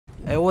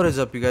Hey, what is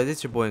up, you guys?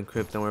 It's your boy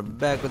Encrypt, and we're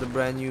back with a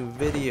brand new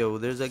video.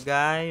 There's a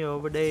guy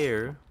over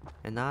there,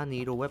 and I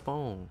need a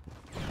weapon.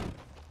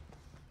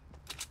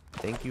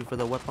 Thank you for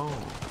the weapon.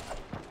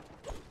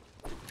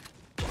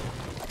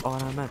 Oh,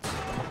 and I'm at.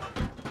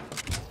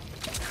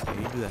 Hey,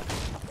 you do that.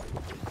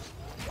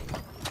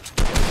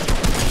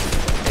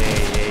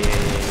 Hey,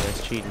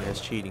 that's cheating, that's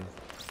cheating.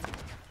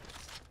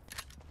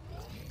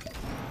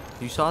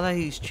 You saw that?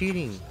 He's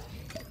cheating.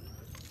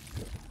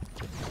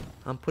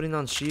 I'm putting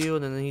on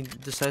shield and then he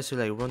decides to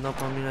like run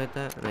up on me like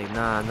that. Like,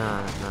 nah.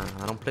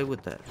 I don't play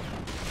with that.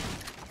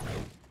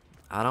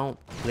 I don't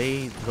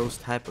play those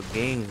type of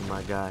games,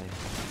 my guy.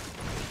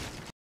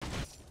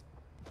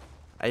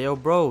 Hey, yo,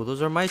 bro,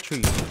 those are my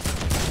trees.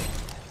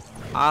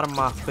 Out of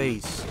my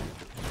face.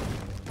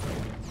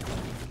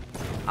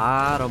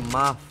 Out of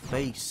my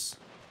face.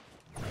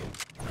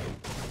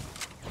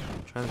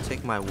 Trying to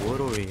take my wood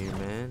over here,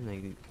 man.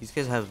 Like, these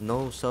guys have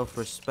no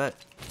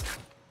self-respect.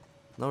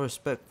 No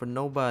respect for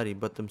nobody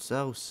but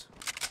themselves.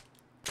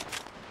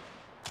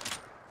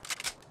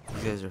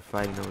 These guys are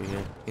fighting over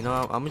here. You know,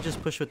 I'm gonna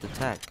just push with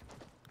attack.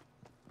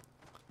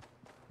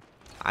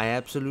 I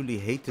absolutely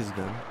hate this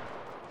gun,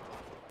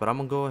 but I'm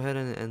gonna go ahead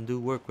and do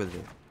work with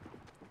it.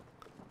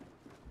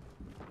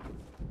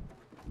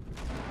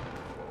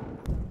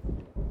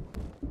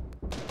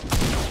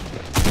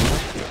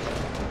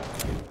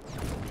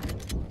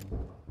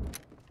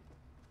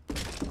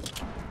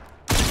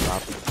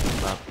 Stop.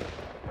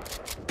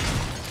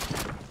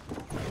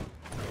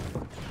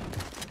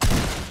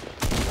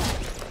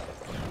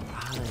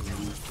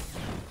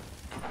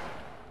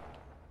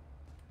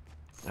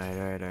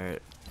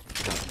 Alright.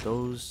 Got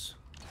those.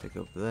 Pick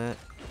up that.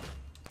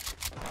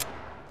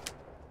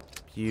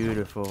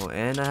 Beautiful.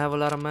 And I have a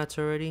lot of mats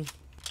already.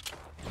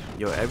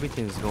 Yo,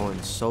 everything's going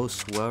so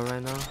swell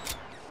right now.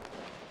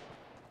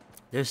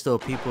 There's still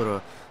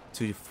people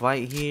to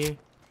fight here.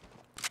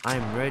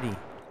 I'm ready.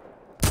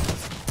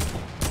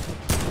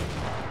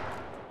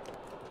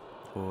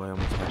 Oh, I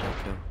almost had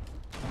that kill.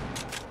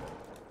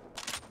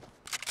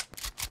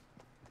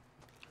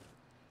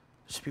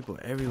 There's people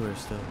everywhere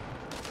still.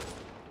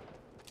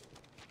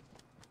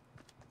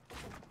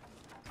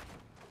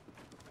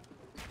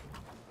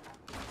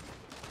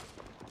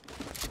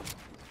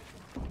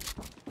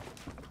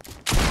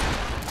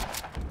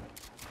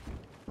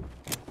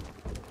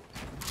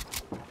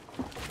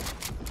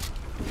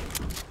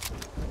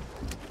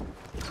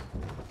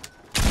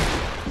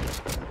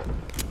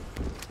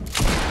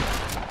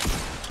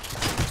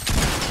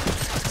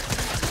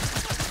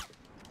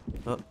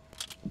 Oh.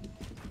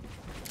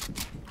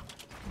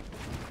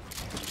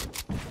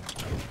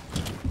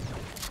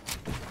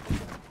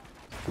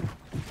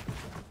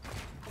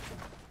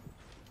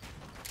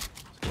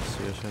 It's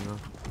serious right now.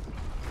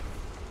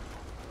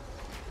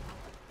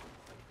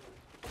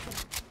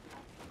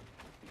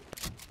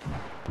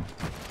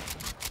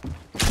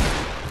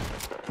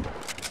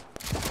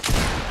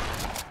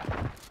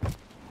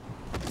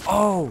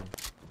 Oh!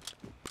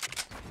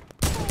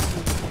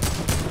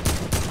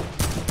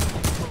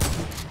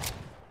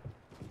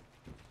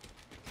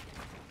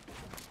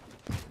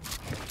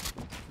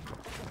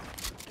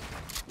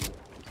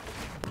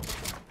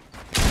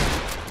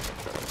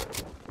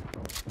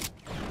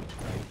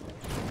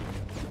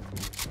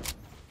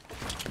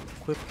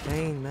 Quit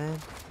playing, man.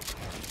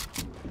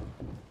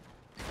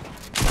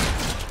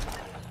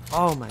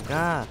 Oh my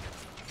god.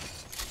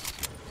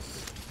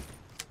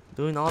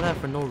 Doing all that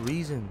for no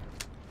reason.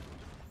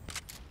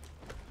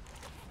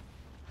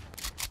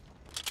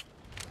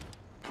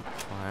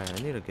 Alright,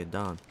 I need to get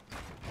down.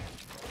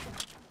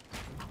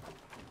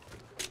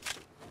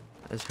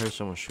 I just heard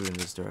someone shooting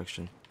this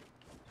direction.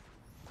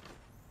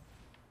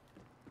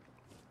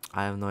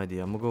 I have no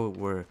idea. I'm gonna go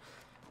where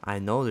I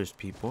know there's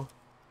people.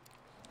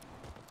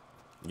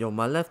 Yo,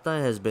 my left eye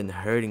has been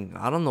hurting.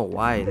 I don't know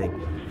why. Like,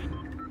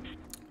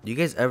 do you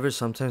guys ever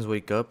sometimes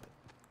wake up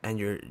and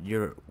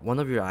your one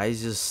of your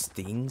eyes just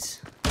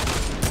stings?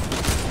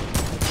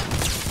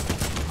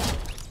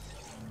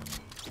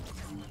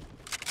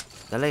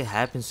 That like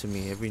happens to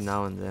me every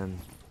now and then.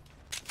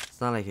 It's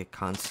not like a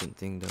constant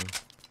thing though.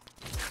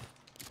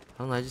 I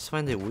don't know, I just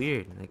find it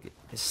weird. Like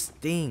it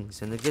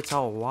stings and it gets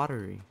all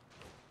watery.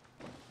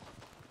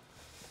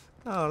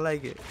 I don't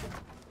like it.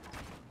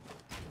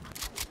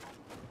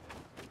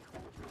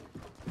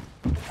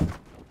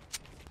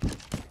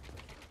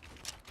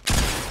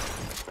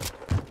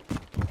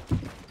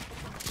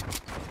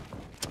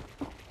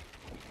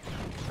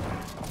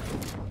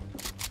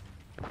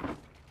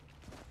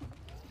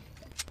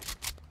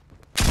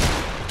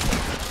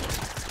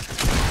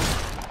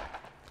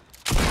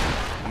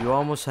 You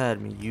almost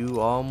had me. You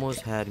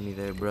almost had me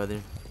there,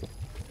 brother.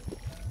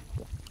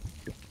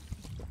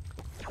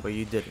 But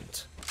you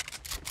didn't.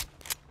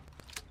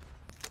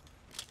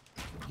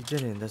 You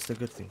didn't. That's the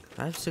good thing.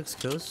 I have 6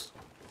 kills.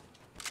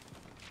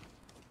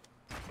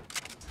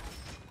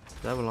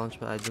 Do I have a launch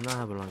pad? I do not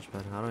have a launch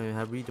pad. I don't even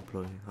have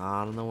redeploy.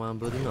 I don't know why I'm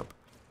building up.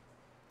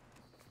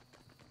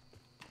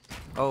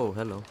 Oh,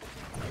 hello.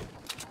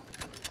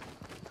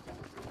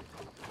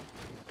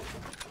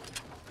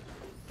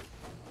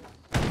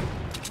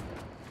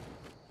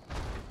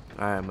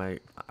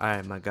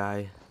 Alright, my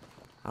guy.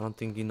 I don't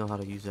think you know how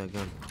to use that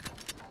gun.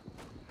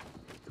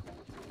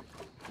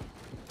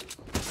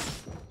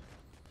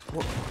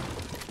 What?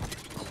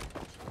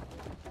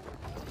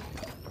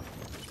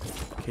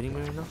 Kidding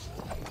me right now?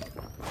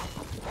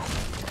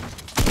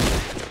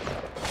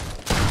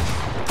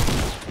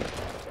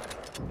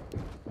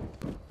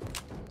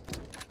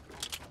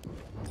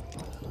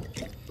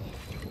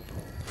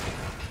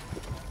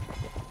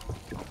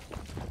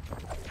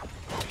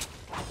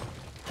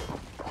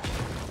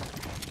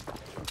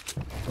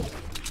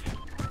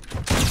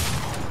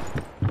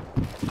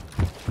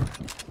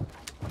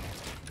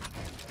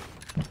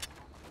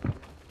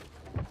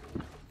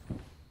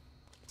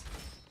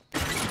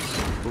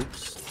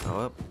 Oops.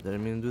 Oh,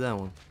 didn't mean to do that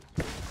one.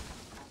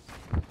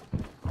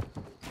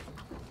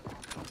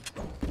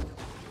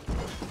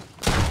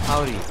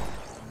 Howdy.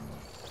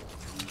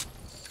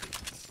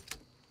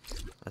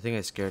 I think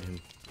I scared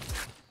him.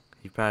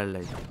 He probably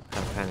like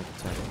had a panic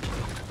attack.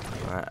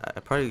 Or I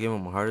probably gave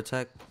him a heart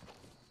attack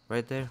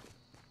right there.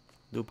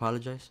 Do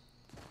apologize.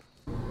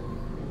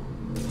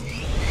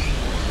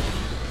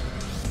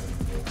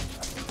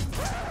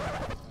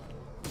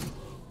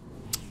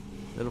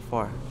 Little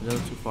far, a little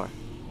too far.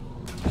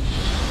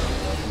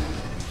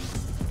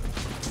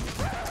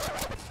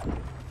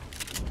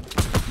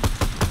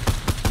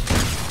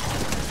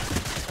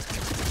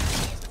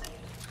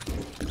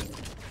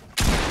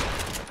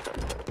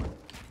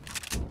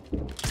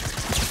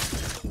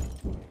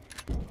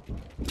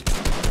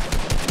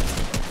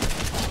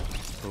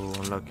 Oh,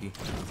 unlucky.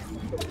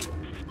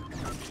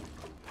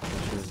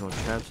 There's no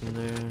traps in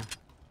there.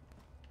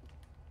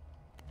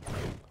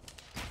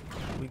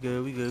 We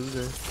good, we good, we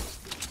good.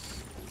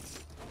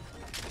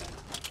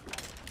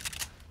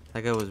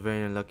 That guy was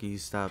very unlucky. He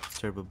stopped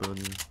turbo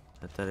building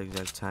at that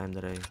exact time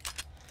that I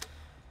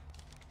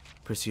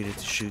proceeded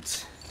to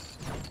shoot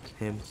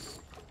him.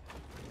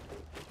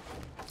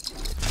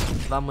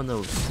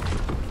 Vamonos.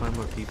 Find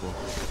more people.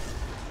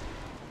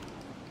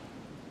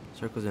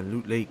 Circles and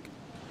Loot Lake.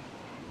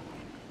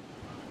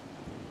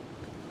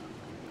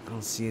 I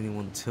don't see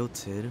anyone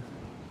tilted.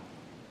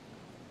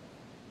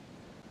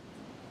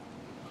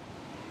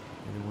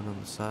 Anyone on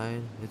the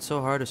side? It's so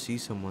hard to see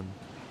someone.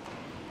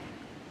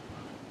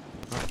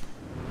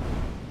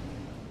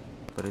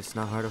 But it's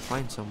not hard to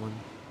find someone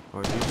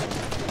or do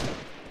something.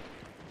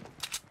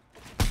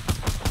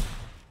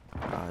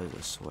 Ah, it's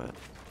a sweat.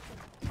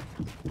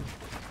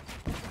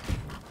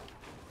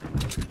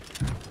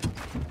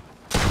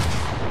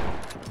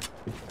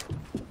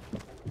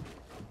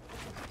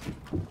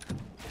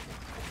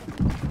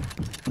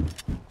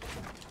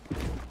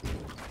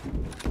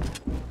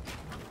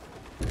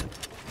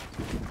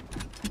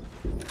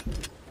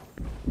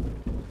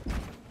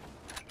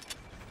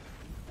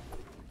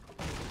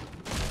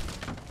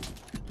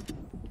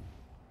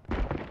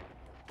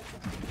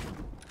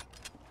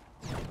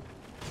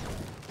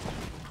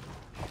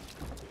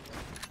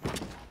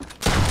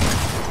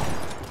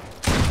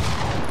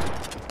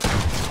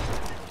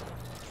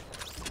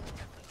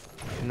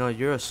 You know,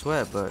 you're a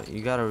sweat, but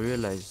you gotta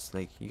realize,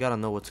 like, you gotta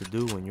know what to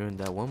do when you're in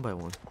that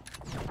 1x1.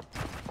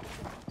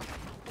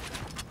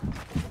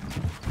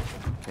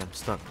 Okay, I'm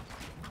stuck.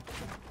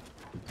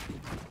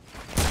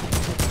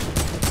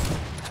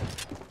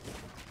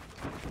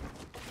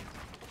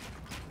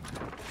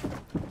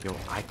 Yo,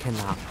 I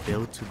cannot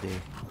build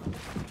today.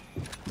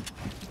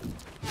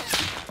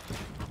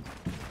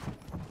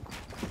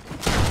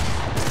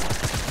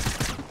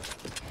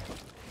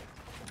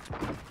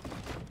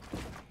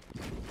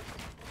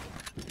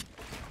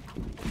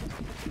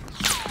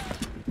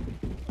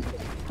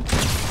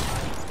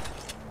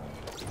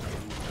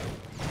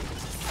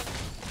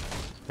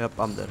 Yep,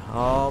 I'm dead.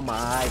 Oh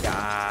my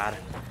god.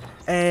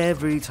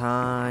 Every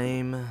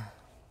time.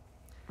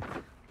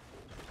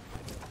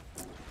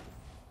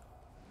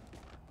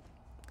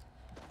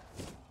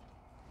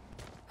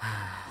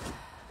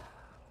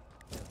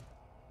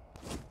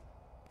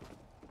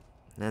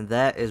 And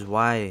that is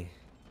why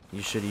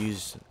you should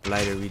use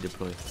glider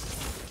redeploy.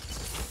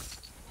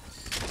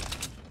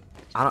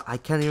 I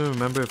can't even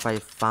remember if I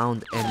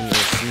found any or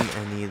seen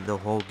any the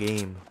whole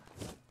game.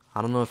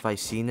 I don't know if I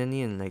seen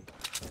any and like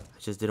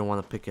I just didn't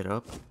want to pick it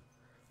up.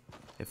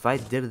 If I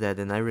did that,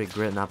 then I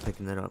regret not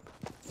picking it up.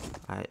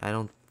 I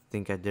don't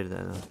think I did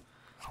that.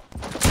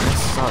 That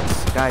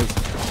sucks, guys.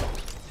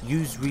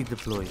 Use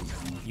redeploy.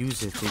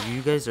 Use it. If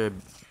you guys are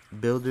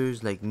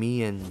builders like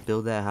me and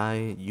build that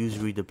high, use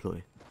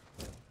redeploy.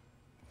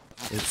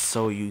 It's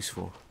so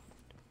useful.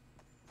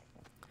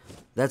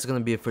 That's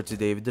gonna be it for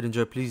today. If you did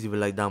enjoy, please leave a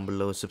like down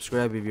below.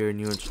 Subscribe if you're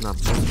new and turn on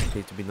post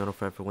notifications to be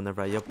notified for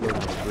whenever I upload.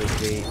 Have a great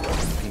day.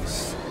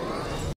 Peace.